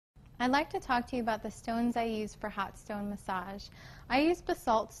I'd like to talk to you about the stones I use for hot stone massage. I use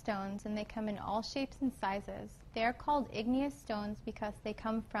basalt stones, and they come in all shapes and sizes. They are called igneous stones because they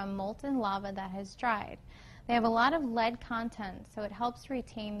come from molten lava that has dried. They have a lot of lead content, so it helps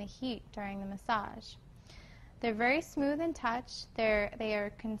retain the heat during the massage. They're very smooth in touch. They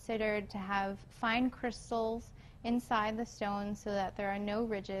are considered to have fine crystals inside the stone so that there are no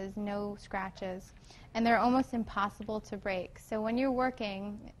ridges, no scratches, and they're almost impossible to break. So when you're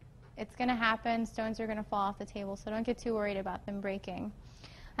working, it's going to happen. Stones are going to fall off the table, so don't get too worried about them breaking.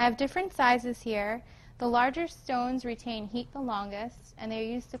 I have different sizes here. The larger stones retain heat the longest, and they're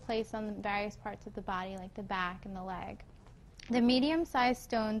used to place on the various parts of the body, like the back and the leg. The medium-sized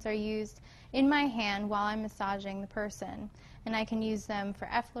stones are used in my hand while I'm massaging the person, and I can use them for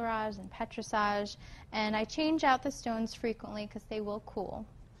effleurage and petrissage, and I change out the stones frequently because they will cool.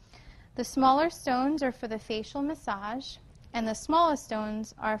 The smaller stones are for the facial massage, and the smallest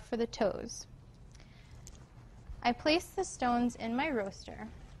stones are for the toes. I place the stones in my roaster.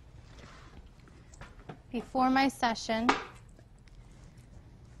 Before my session,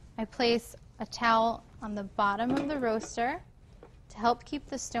 I place a towel on the bottom of the roaster to help keep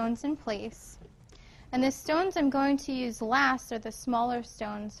the stones in place. And the stones I'm going to use last are the smaller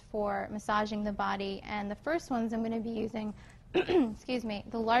stones for massaging the body, and the first ones I'm going to be using excuse me,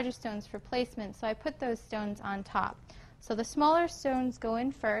 the larger stones for placement, so I put those stones on top. So the smaller stones go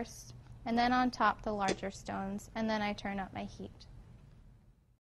in first, and then on top the larger stones, and then I turn up my heat.